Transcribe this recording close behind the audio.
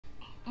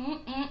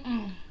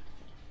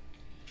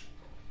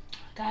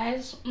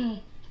Guys,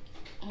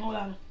 hold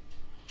on.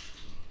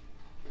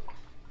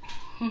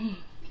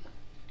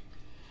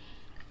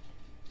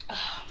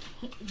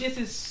 This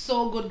is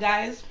so good,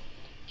 guys.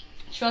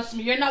 Trust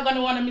me, you're not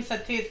gonna want to miss a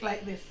taste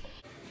like this.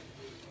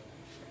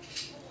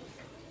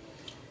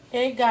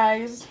 Hey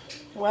guys,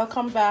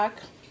 welcome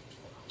back.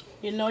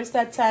 You know it's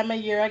that time of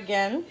year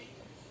again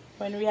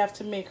when we have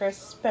to make our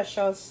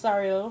special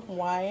sorrel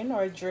wine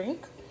or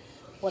drink,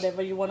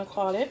 whatever you want to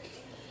call it.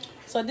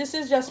 So this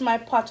is just my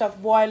pot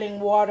of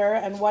boiling water,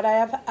 and what I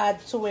have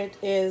added to it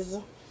is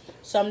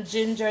some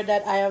ginger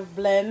that I have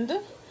blended,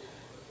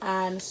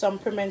 and some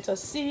pimento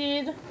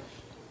seed,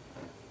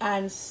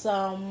 and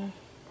some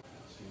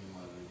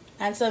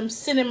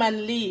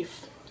cinnamon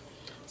leaf.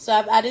 So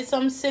I've added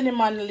some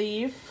cinnamon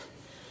leaf,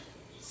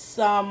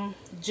 some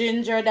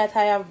ginger that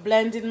I have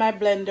blended in my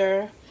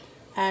blender,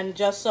 and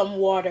just some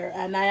water,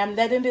 and I am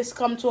letting this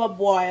come to a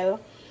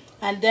boil,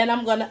 and then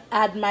I'm gonna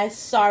add my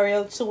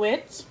sorrel to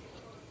it.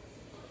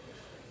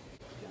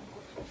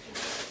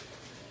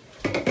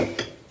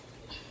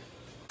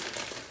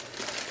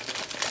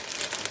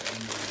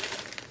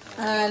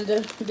 And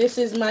this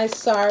is my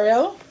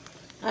sorrel.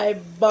 I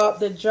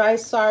bought the dry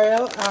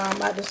sorrel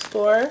at the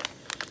store.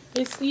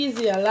 It's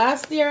easier.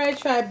 Last year I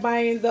tried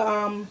buying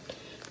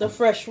the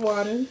fresh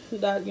one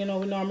that we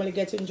normally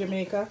get in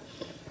Jamaica,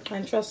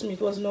 and trust me,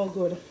 it was no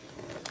good.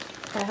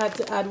 I had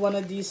to add one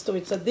of these to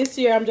it. So this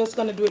year I'm just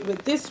gonna do it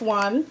with this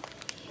one,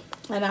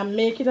 and I'm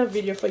making a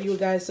video for you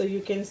guys so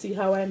you can see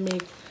how I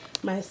make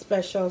my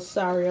special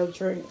sorrel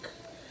drink.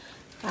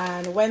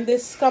 And when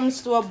this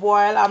comes to a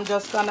boil, I'm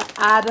just gonna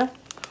add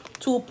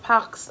 2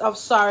 packs of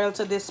sorrel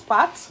to this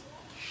pot.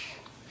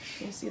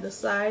 You see the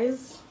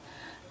size,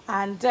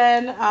 and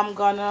then I'm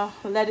gonna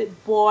let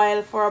it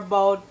boil for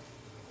about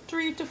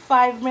 3 to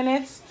 5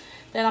 minutes.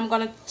 Then I'm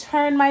gonna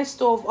turn my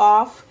stove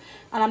off,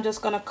 and I'm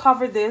just gonna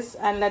cover this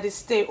and let it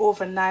stay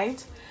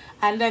overnight.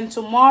 And then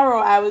tomorrow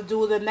I will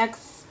do the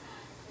next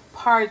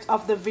part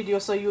of the video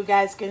so you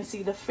guys can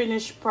see the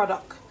finished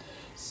product.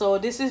 So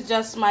this is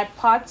just my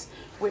pot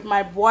with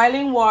my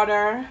boiling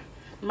water,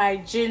 my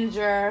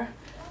ginger,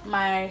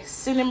 my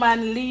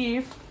cinnamon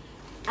leaf,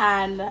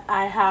 and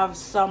I have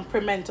some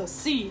pimento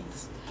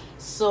seeds.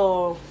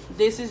 So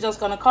this is just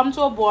gonna come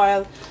to a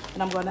boil,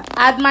 and I'm gonna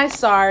add my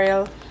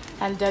sorrel,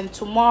 and then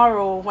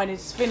tomorrow when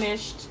it's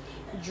finished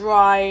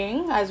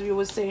drying, as we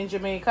would say in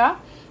Jamaica,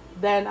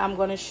 then I'm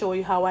gonna show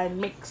you how I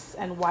mix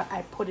and what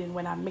I put in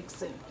when I'm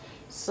mixing.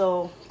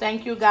 So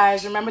thank you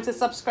guys. Remember to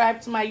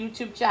subscribe to my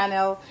YouTube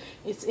channel.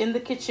 It's In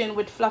the Kitchen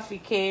with Fluffy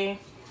K.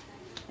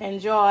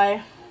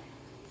 Enjoy.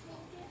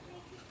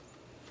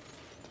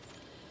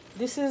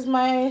 This is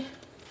my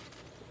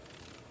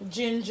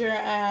ginger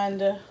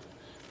and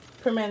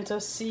pimento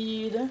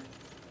seed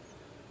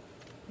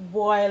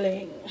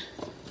boiling.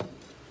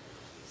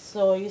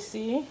 So you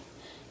see,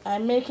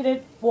 I'm making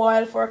it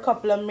boil for a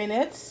couple of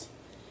minutes,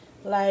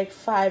 like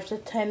 5 to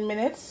 10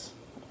 minutes,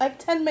 like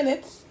 10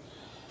 minutes,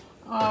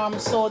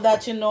 so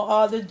that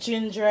all the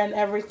ginger and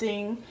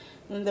everything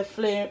and the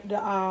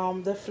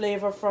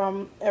flavor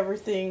from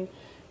everything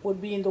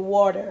would be in the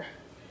water.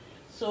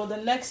 So the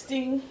next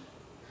thing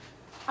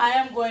I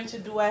am going to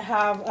do, I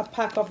have a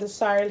pack of the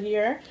sorrel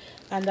here,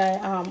 and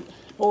I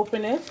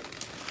open it.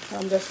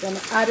 I'm just going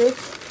to add it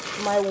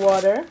to my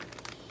water,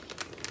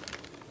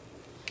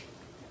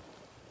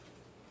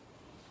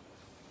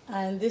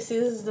 and this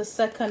is the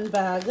second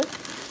bag,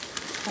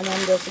 and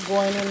I'm just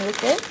going in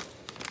with it.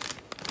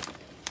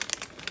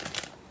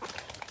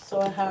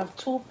 So I have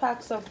 2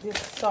 packs of this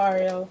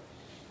sorrel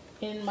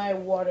in my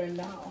water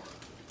now,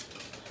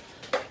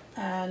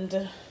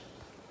 and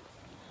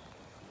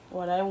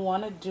what I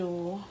want to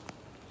do,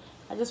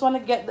 I just want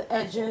to get the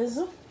edges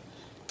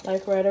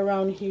like right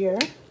around here,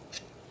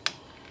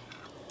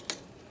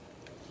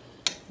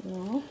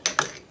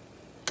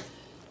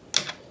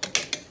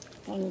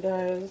 and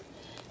guys,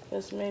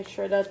 just make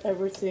sure that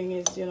everything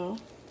is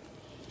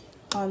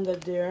under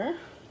there.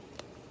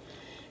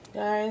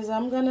 Guys,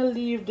 I'm gonna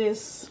leave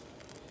this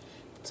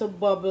to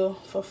bubble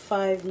for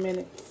 5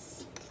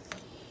 minutes,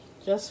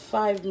 just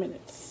 5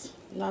 minutes,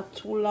 not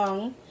too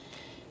long.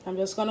 I'm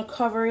just gonna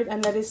cover it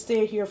and let it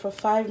stay here for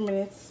 5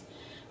 minutes,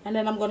 and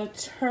then I'm gonna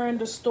turn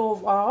the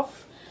stove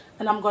off,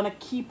 and I'm gonna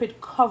keep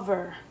it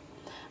covered,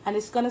 and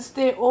it's gonna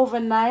stay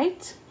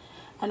overnight.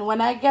 And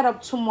when I get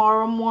up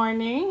tomorrow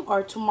morning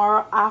or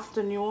tomorrow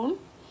afternoon,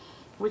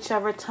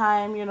 whichever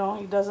time,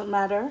 it doesn't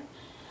matter,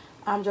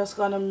 I'm just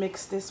gonna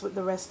mix this with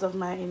the rest of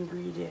my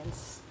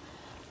ingredients,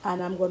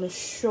 and I'm gonna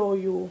show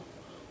you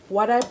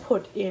what I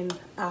put in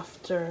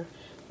after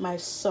my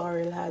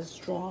sorrel has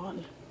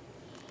drawn.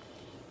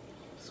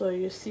 So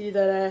you see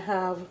that I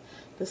have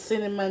the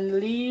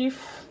cinnamon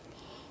leaf,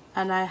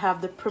 and I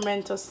have the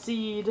pimento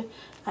seed,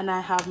 and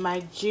I have my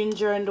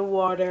ginger in the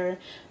water,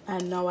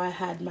 and now I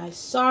had my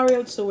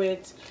sorrel to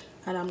it,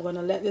 and I'm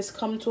gonna let this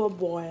come to a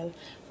boil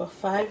for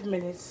 5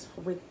 minutes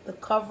with the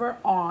cover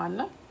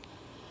on,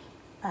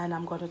 and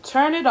I'm gonna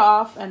turn it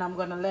off, and I'm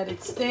gonna let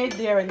it stay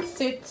there and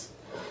sit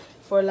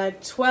for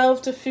like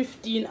 12 to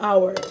 15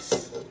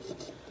 hours.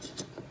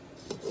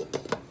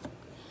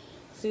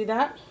 See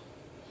that?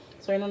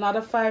 So in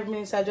another 5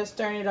 minutes, I just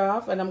turn it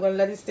off, and I'm going to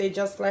let it stay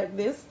just like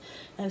this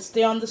and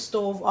stay on the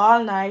stove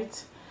all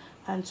night.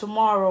 And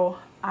tomorrow,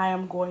 I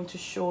am going to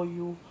show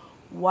you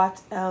what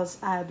else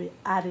I'll be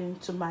adding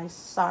to my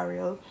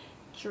sorrel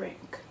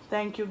drink.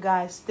 Thank you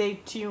guys.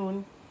 Stay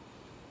tuned.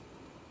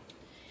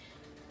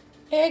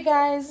 Hey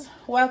guys,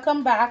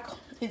 welcome back.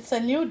 It's a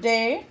new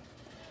day,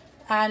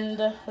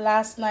 and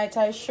last night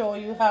I showed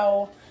you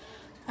how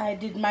I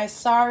did my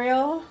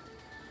sorrel,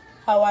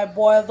 how I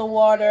boil the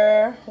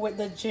water with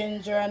the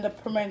ginger and the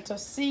pimento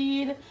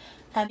seed,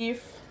 and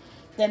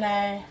then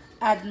I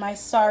add my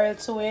sorrel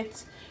to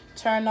it,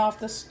 turn off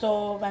the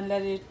stove and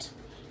let it,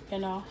 you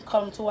know,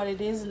 come to what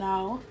it is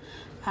now.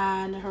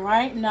 And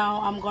right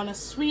now I'm gonna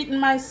sweeten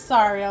my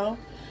sorrel,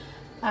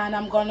 and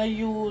I'm gonna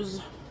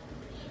use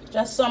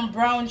just some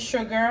brown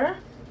sugar.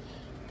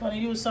 I'm gonna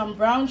use some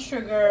brown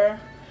sugar.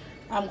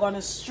 I'm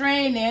gonna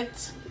strain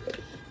it.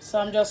 So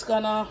I'm just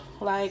gonna,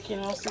 like, you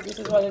know, see, this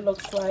is what it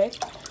looks like.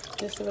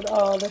 This with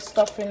all the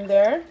stuff in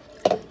there.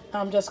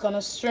 I'm just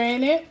gonna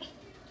strain it,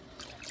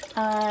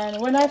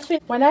 and when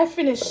I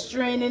finish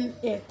straining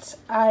it,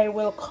 I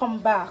will come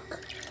back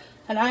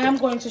and I am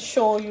going to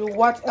show you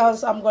what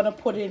else I'm gonna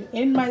put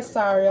in my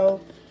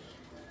sorrel.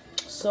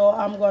 So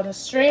I'm gonna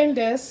strain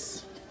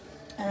this,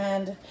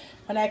 and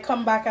when I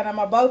come back and I'm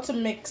about to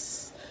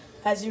mix,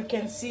 as you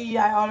can see,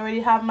 I already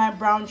have my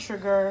brown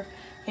sugar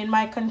in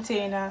my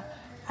container.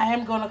 I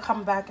am gonna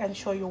come back and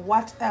show you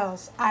what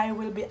else I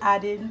will be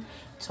adding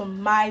to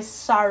my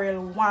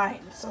sorrel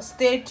wine. So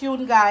stay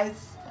tuned,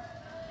 guys.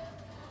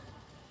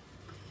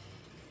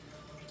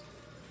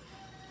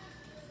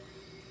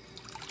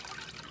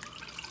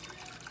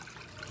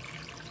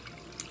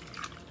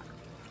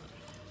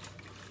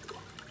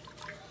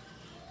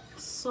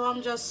 So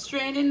I'm just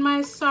straining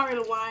my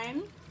sorrel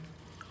wine.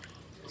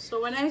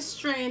 So when I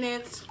strain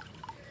it,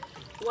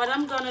 what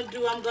I'm gonna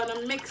do, I'm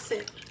gonna mix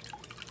it.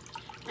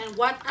 And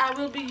what I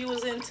will be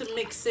using to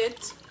mix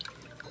it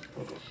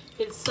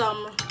is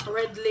some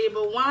red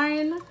label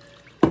wine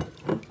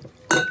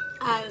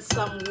and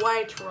some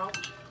white rum.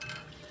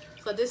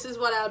 So this is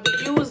what I'll be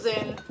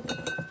using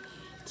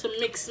to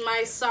mix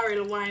my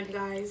sorrel wine,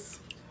 guys,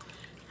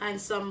 and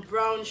some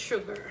brown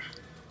sugar.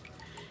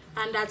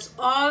 And that's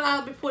all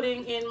I'll be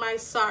putting in my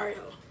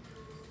sorrel.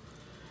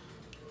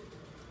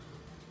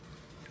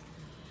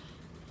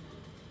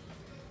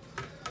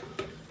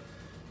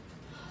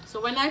 So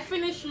when I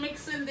finish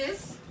mixing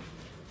this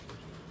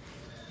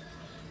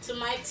to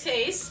my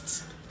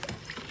taste,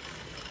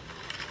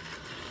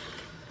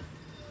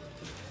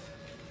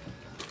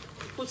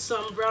 put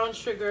some brown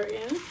sugar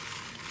in.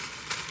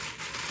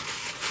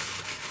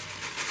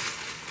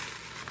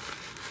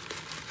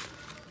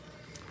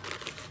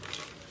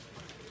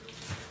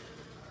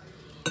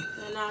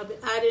 And I'll be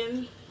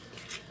adding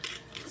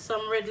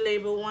some red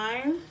label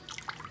wine.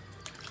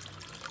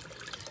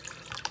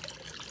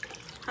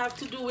 Have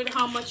to do with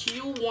how much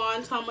you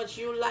want, how much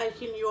you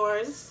like in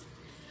yours.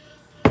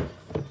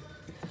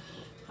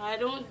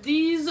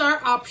 These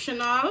are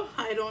optional.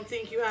 I don't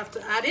think you have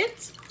to add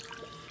it.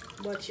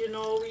 But you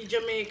know, we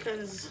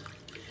Jamaicans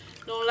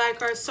don't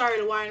like our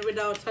sorrel wine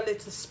without a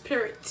little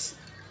spirit,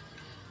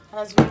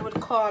 as we would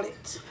call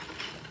it.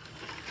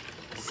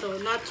 So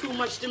not too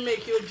much to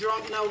make you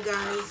drunk now,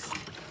 guys.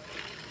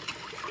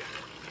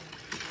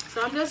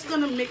 So I'm just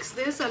gonna mix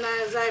this, and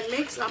as I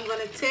mix, I'm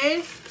gonna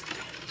taste.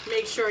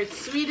 Make sure it's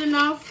sweet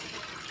enough,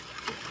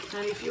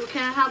 and if you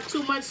can't have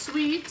too much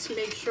sweet,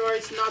 make sure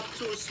it's not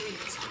too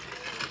sweet.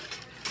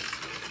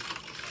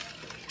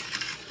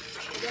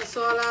 That's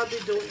all I'll be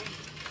doing.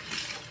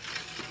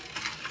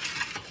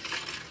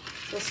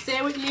 So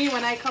stay with me.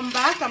 When I come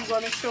back, I'm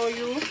going to show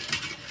you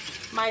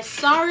my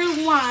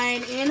sorrel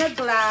wine in a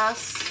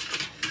glass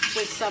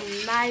with some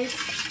nice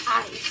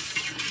ice.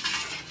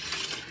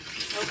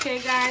 Okay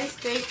guys,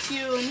 stay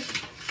tuned.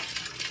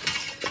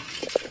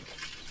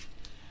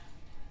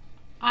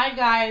 Hi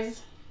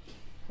guys,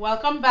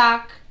 welcome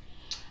back.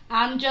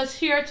 I'm just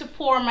here to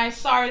pour my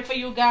sorrel for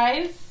you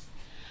guys.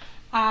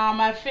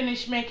 I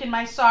finished making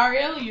my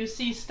sorrel. You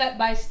see step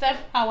by step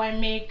how I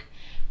make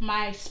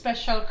my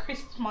special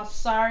Christmas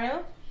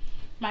sorrel.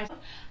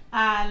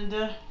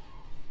 And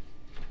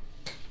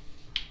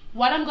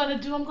what I'm gonna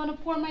do, I'm gonna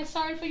pour my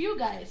sorrel for you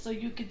guys so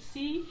you can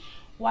see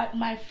what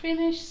my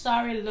finished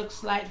sorrel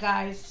looks like,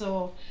 guys.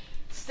 So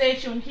stay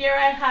tuned. Here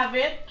I have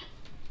it.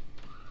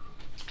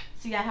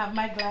 See, I have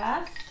my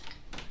glass,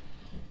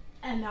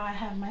 and now I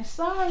have my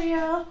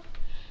sorrel,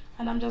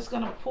 and I'm just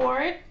gonna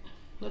pour it.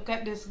 Look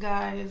at this,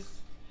 guys.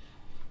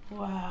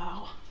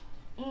 Wow.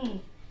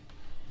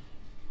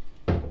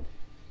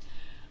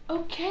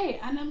 Okay,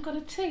 and I'm gonna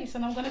taste,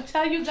 and I'm gonna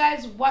tell you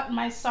guys what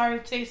my sorrel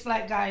tastes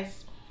like,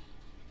 guys.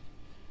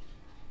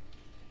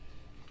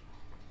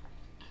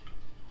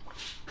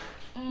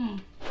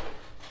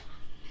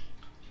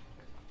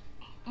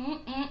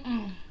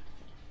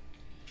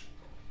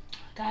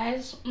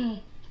 Guys,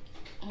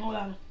 hold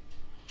on.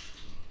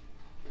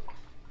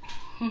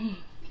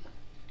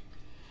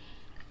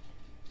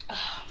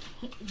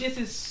 This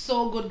is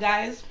so good,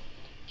 guys.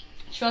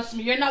 Trust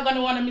me, you're not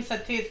gonna want to miss a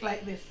taste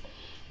like this.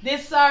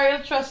 This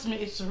sorrel, trust me,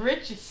 it's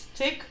rich, it's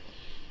thick,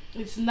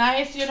 it's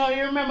nice. You know,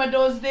 you remember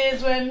those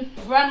days when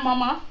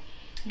grandmama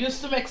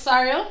used to make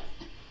sorrel?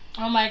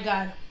 Oh my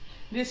God,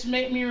 this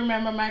make me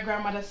remember my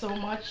grandmother so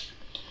much.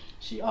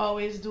 She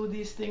always do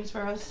these things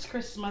for us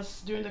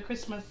Christmas, during the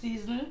Christmas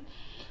season.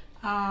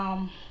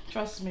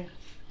 Trust me,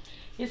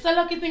 it's a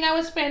lucky thing I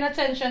was paying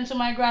attention to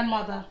my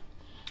grandmother,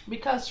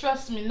 because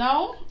trust me,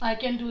 now I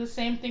can do the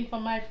same thing for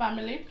my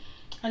family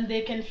and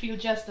they can feel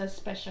just as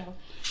special.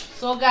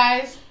 So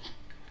guys,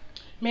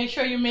 make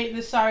sure you make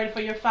this sorrel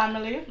for your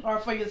family or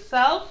for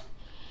yourself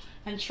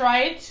and try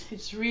it.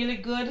 It's really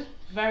good,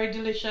 very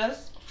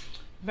delicious,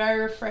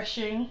 very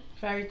refreshing,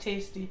 very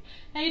tasty.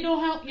 And you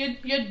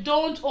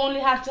don't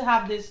only have to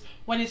have this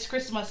when it's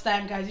Christmas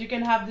time, guys. You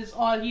can have this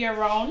all year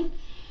round,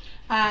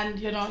 and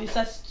you know,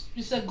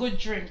 it's a good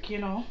drink, you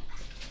know.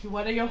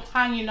 Whether you're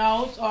hanging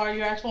out or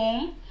you're at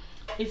home,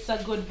 it's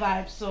a good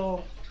vibe.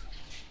 So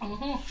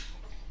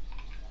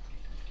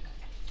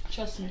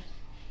trust me,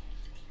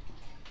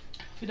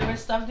 for the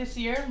rest of this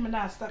year, I'm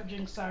not stop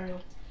drinking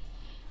sorrel.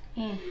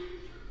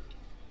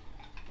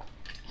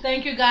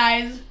 Thank you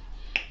guys.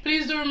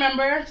 Please do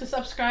remember to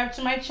subscribe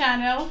to my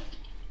channel.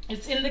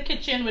 It's In the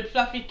Kitchen with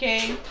Fluffy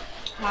K.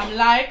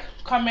 Like,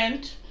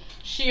 comment,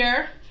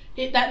 share,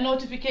 hit that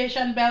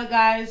notification bell,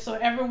 guys, so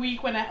every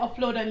week when I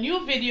upload a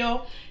new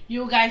video,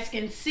 you guys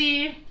can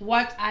see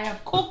what I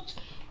have cooked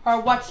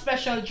or what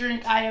special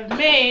drink I have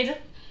made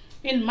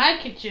in my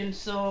kitchen.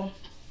 So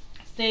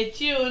stay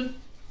tuned.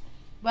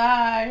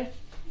 Bye.